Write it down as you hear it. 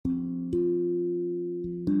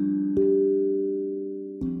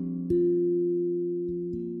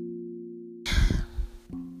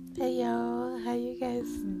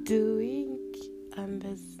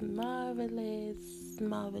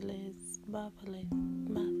marvelous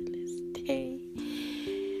day.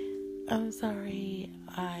 I'm sorry,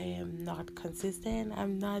 I am not consistent.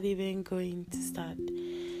 I'm not even going to start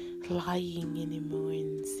lying anymore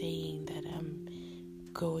and saying that I'm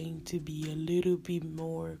going to be a little bit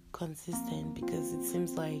more consistent, because it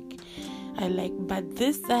seems like but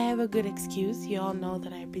this I have a good excuse. You all know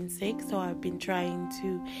that I've been sick, so I've been trying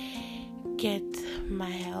to get my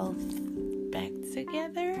health back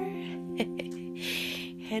together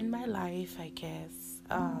in my life, I guess.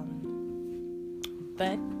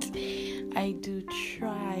 But I do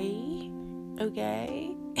try,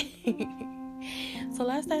 okay? So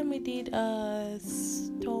last time we did a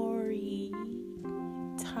story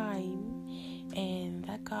time, and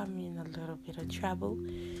that got me in a little bit of trouble.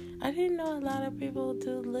 I didn't know a lot of people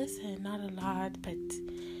do listen, not a lot, but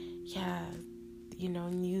yeah,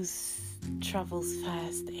 news travels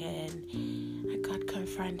fast, and I got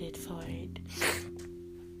confronted for it,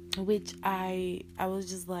 which I was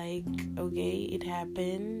just like, okay, it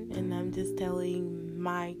happened, and I'm just telling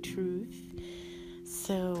my truth.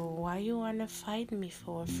 So why you wanna fight me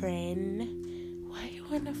for, friend? Why you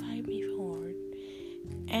wanna fight me for?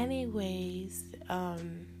 Anyways, I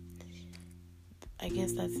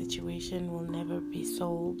guess that situation will never be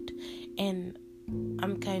solved, and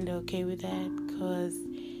I'm kind of okay with that, because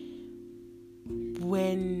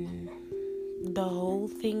when the whole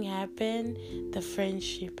thing happened, the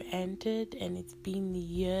friendship ended, and it's been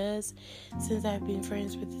years since I've been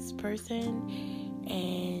friends with this person,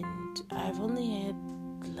 and I've only had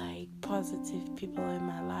positive people in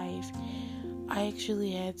my life. I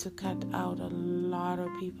actually had to cut out a lot of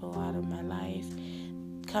people out of my life.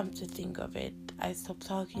 Come to think of it, I stopped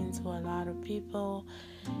talking to a lot of people,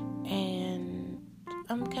 and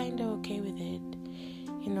I'm kind of okay with it.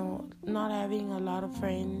 Not having a lot of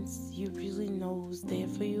friends, you really know who's there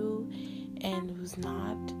for you and who's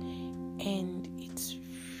not, and it's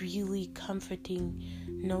really comforting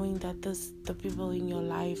knowing that the people in your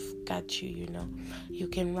life got you. You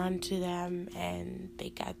can run to them and they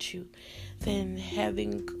got you. Then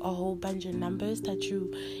having a whole bunch of numbers that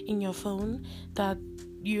you in your phone that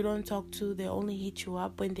you don't talk to, they only hit you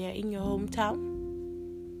up when they're in your hometown.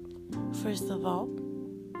 First of all,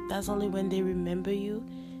 that's only when they remember you.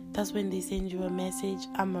 That's when they send you a message,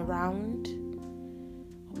 I'm around.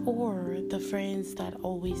 Or the friends that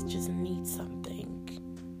always just need something.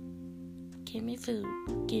 Give me food,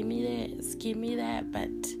 give me this, give me that.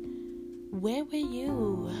 But where were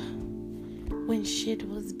you when shit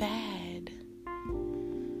was bad?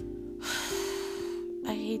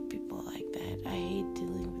 I hate people like that. I hate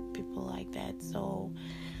dealing with people like that. So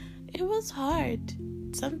it was hard.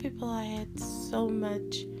 Some people I had so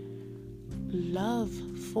much love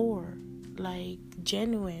for,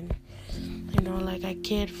 genuine, I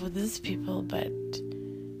cared for these people, but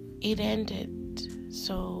it ended.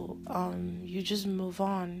 So you just move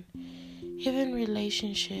on. Even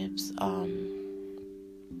relationships,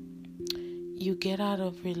 you get out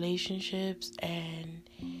of relationships and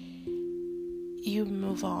you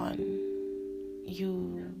move on.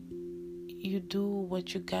 You do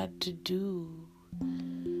what you got to do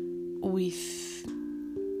with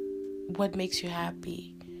what makes you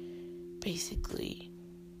happy, basically.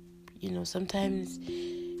 Sometimes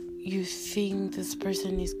you think this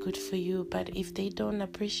person is good for you, but if they don't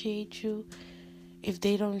appreciate you, if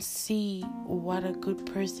they don't see what a good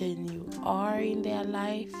person you are in their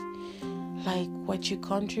life, what you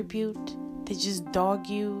contribute, they just dog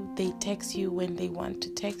you. They text you when they want to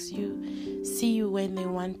text you, see you when they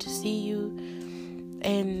want to see you,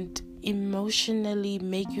 and emotionally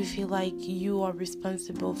make you feel like you are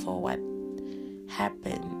responsible for what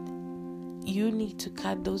happened. You need to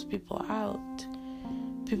cut those people out.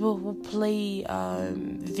 People who play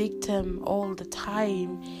victim all the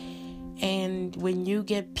time, and when you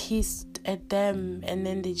get pissed at them and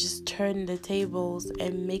then they just turn the tables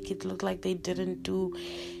and make it look like they didn't do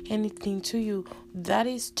anything to you, that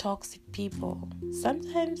is toxic people.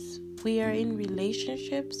 Sometimes we are in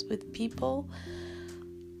relationships with people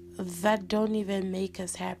that don't even make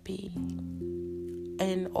us happy,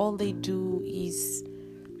 and all they do is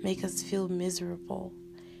make us feel miserable,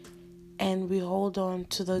 and we hold on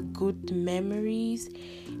to the good memories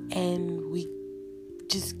and we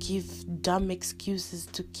just give dumb excuses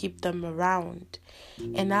to keep them around.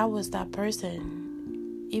 And I was that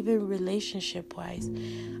person. Even relationship wise,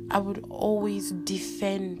 I would always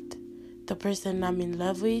defend the person I'm in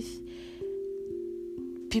love with.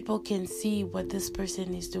 People can see what this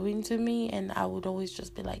person is doing to me, and I would always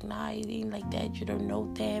just be like, nah, it ain't like that, you don't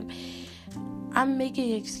know them. I'm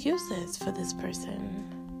making excuses for this person,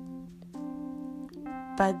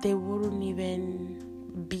 but they wouldn't even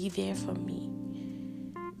be there for me.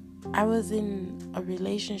 I was in a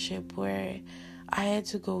relationship where I had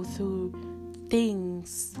to go through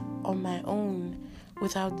things on my own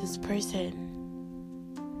without this person.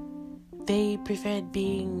 They preferred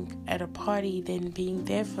being at a party than being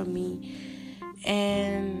there for me.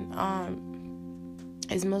 And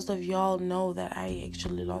as most of y'all know, that I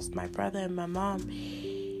actually lost my brother and my mom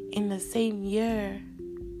in the same year,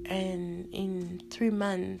 and in 3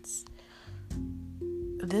 months,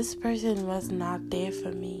 this person was not there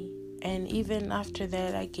for me. And even after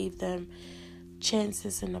that, I gave them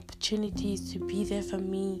chances and opportunities to be there for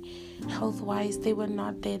me. Health-wise, they were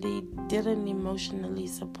not there. They didn't emotionally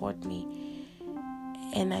support me.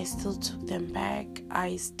 And I still took them back.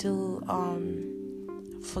 I still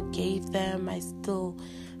forgave them. I still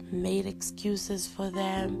made excuses for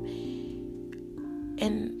them.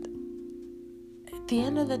 And at the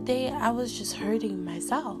end of the day, I was just hurting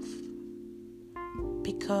myself,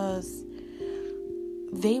 because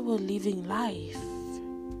they were living life,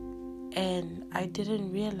 and I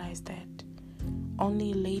didn't realize that.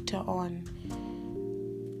 Only later on,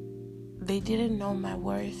 they didn't know my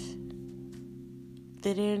worth.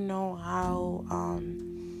 They didn't know how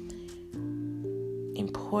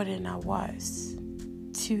important I was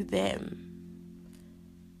to them.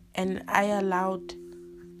 And I allowed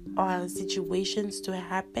situations to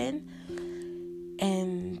happen,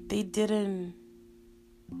 and they didn't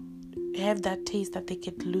have that taste that they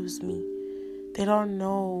could lose me. They don't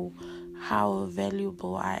know how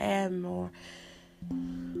valuable I am, or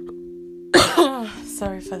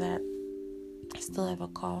sorry for that, I still have a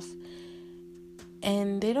cough.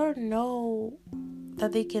 And they don't know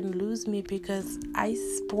that they can lose me because I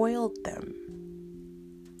spoiled them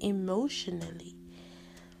emotionally,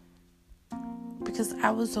 because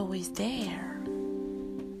I was always there.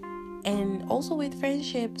 And also with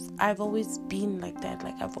friendships, I've always been like that.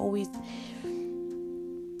 Like, I've always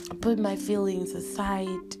put my feelings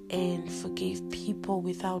aside and forgave people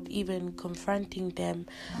without even confronting them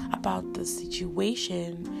about the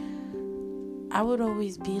situation. I would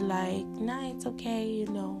always be like, nah, it's okay,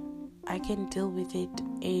 I can deal with it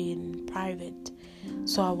in private.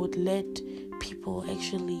 So I would let people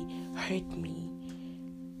actually hurt me,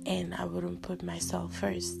 and I wouldn't put myself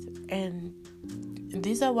first. And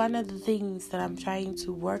these are one of the things that I'm trying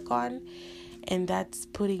to work on, and that's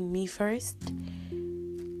putting me first,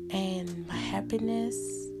 and my happiness,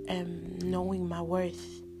 and knowing my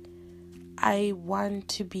worth. I want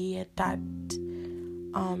to be at that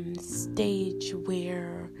stage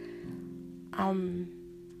where I'm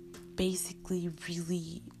basically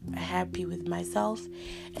really happy with myself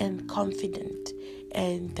and confident,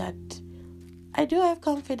 and that I do have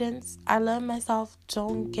confidence. I love myself,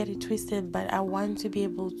 don't get it twisted, but I want to be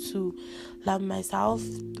able to love myself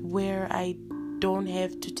where I don't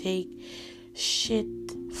have to take shit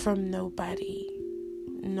from nobody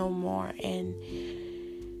no more. And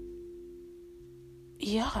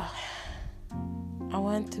yeah, I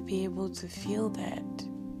want to be able to feel that.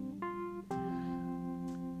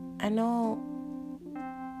 I know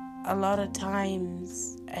a lot of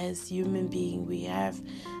times as human beings, we have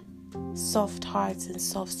soft hearts and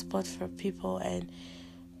soft spots for people, and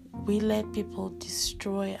we let people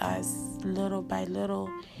destroy us little by little,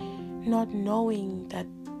 not knowing that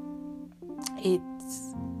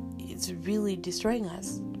it's really destroying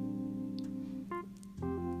us.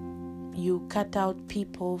 You cut out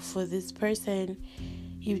people for this person,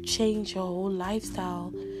 you change your whole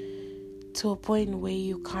lifestyle to a point where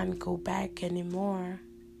you can't go back anymore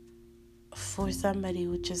for somebody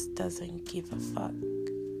who just doesn't give a fuck.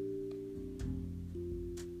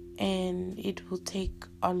 And it will take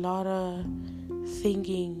a lot of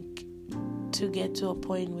thinking to get to a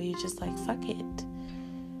point where you're just like, fuck it,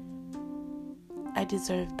 I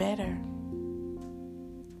deserve better.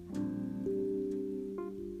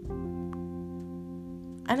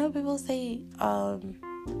 I know people say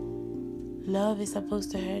love is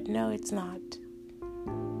supposed to hurt. No, it's not.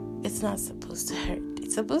 It's not supposed to hurt.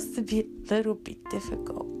 It's supposed to be a little bit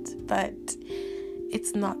difficult, but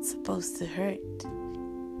it's not supposed to hurt.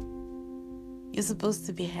 You're supposed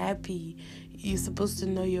to be happy. You're supposed to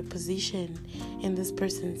know your position in this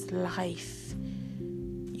person's life.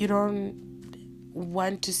 You don't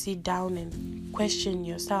want to sit down and question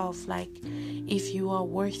yourself, like, if you are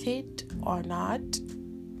worth it or not,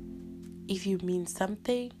 if you mean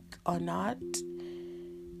something or not.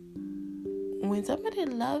 When somebody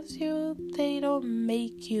loves you, they don't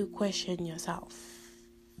make you question yourself.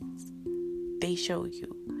 They show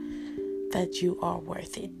you that you are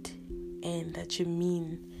worth it and that you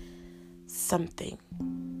mean something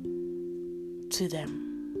to them.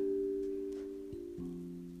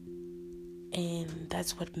 And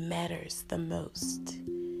that's what matters the most.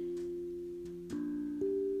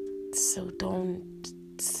 So don't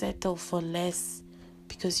settle for less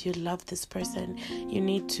because you love this person. You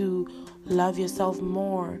need to love yourself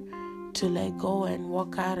more to let go and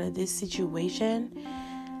walk out of this situation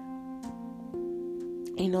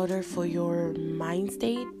in order for your mind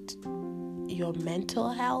state, your mental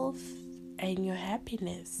health, and your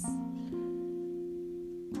happiness.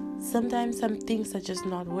 Sometimes some things are just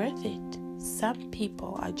not worth it. Some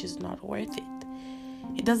people are just not worth it.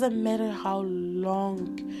 It doesn't matter how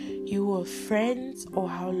long you were friends or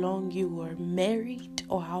how long you were married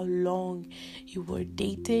or how long you were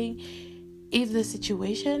dating. If the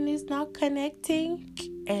situation is not connecting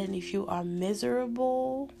and if you are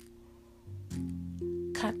miserable,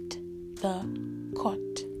 cut the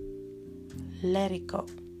cord. Let it go.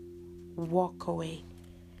 Walk away.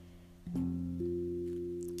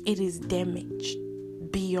 It is damaged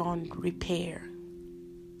beyond repair.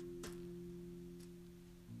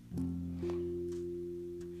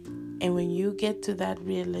 And when you get to that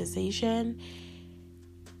realization,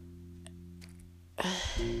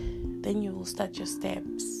 then you will start your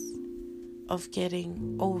steps of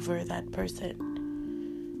getting over that person.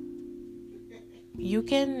 You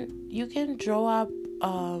can draw up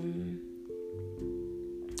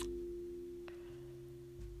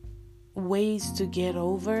ways to get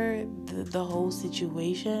over the whole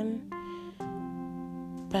situation,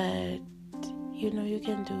 but you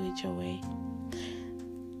can do it your way.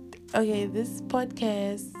 Okay, this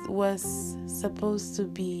podcast was supposed to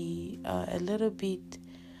be a little bit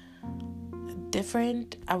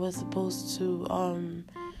different. I was supposed to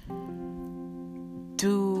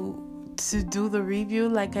do the review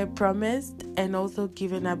like I promised, and also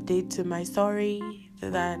give an update to my story,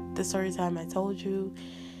 that the story time I told you.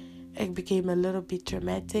 It became a little bit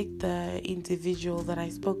dramatic. The individual that I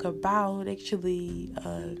spoke about actually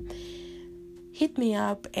hit me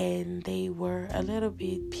up, and they were a little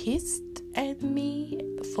bit pissed at me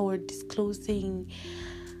for disclosing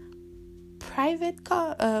private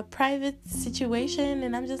situation.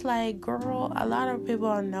 And I'm just like, girl, a lot of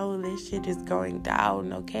people know this shit is going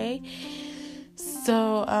down, okay?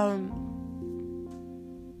 So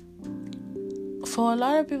for a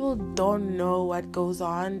lot of people don't know what goes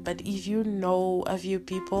on, but if you know a few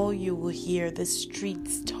people, you will hear the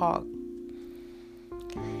streets talk.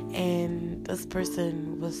 And this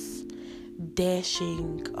person was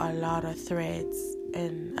dashing a lot of threats,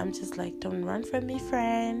 and I'm just like, don't run from me,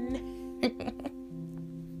 friend.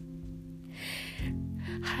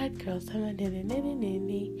 Hot girl summer,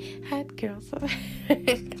 hot girl summer.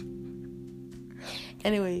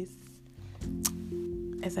 Anyways,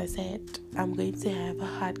 as I said, I'm going to have a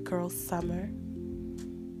hot girl summer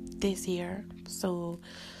this year. So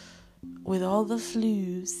with all the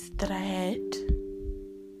flus that I had,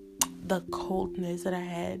 the coldness that I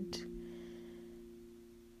had,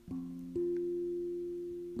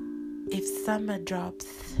 if summer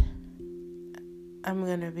drops, I'm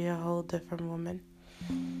gonna be a whole different woman.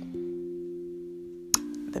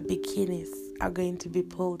 The bikinis are going to be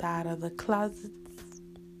pulled out of the closets.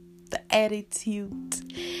 The attitude.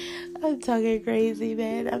 I'm talking crazy,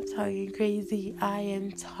 man. I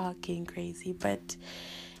am talking crazy. But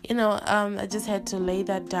I just had to lay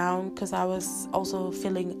that down because I was also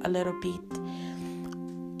feeling a little bit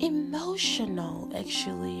emotional,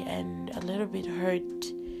 actually, and a little bit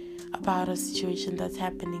hurt about a situation that's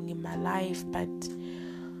happening in my life. But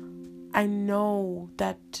I know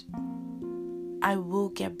that I will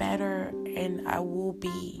get better and I will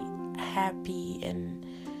be happy and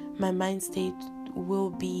my mind state will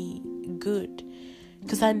be good.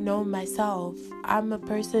 Because I know myself, I'm a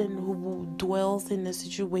person who dwells in a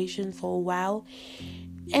situation for a while,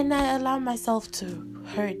 and I allow myself to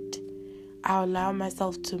hurt. I allow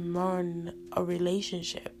myself to mourn a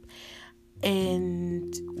relationship.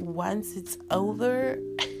 And once it's over,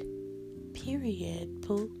 period,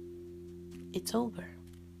 poo, it's over.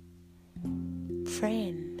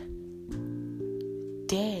 Friend,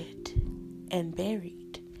 dead and buried.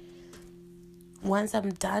 Once I'm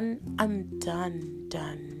done, I'm done.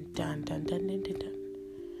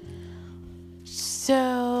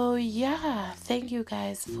 So yeah, thank you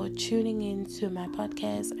guys for tuning in to my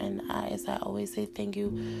podcast. And as I always say, thank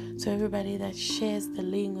you to everybody that shares the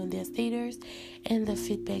link on their status and the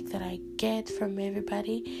feedback that I get from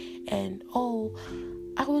everybody. And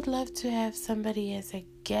I would love to have somebody as a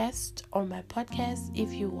guest on my podcast.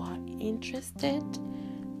 If you are interested,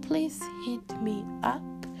 please hit me up.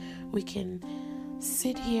 We can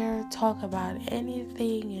sit here, talk about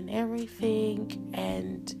anything and everything,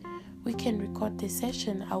 and we can record this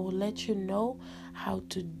session. I will let you know how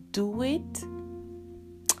to do it,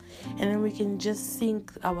 and then we can just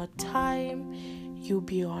sync our time. You'll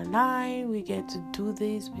be online, we get to do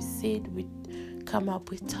this, we sit, we come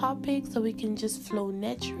up with topics, so we can just flow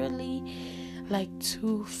naturally like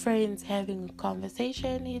two friends having a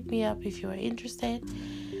conversation. Hit me up if you're interested.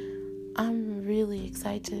 I'm really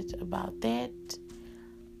excited about that.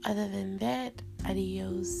 Other than that,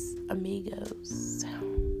 adios amigos.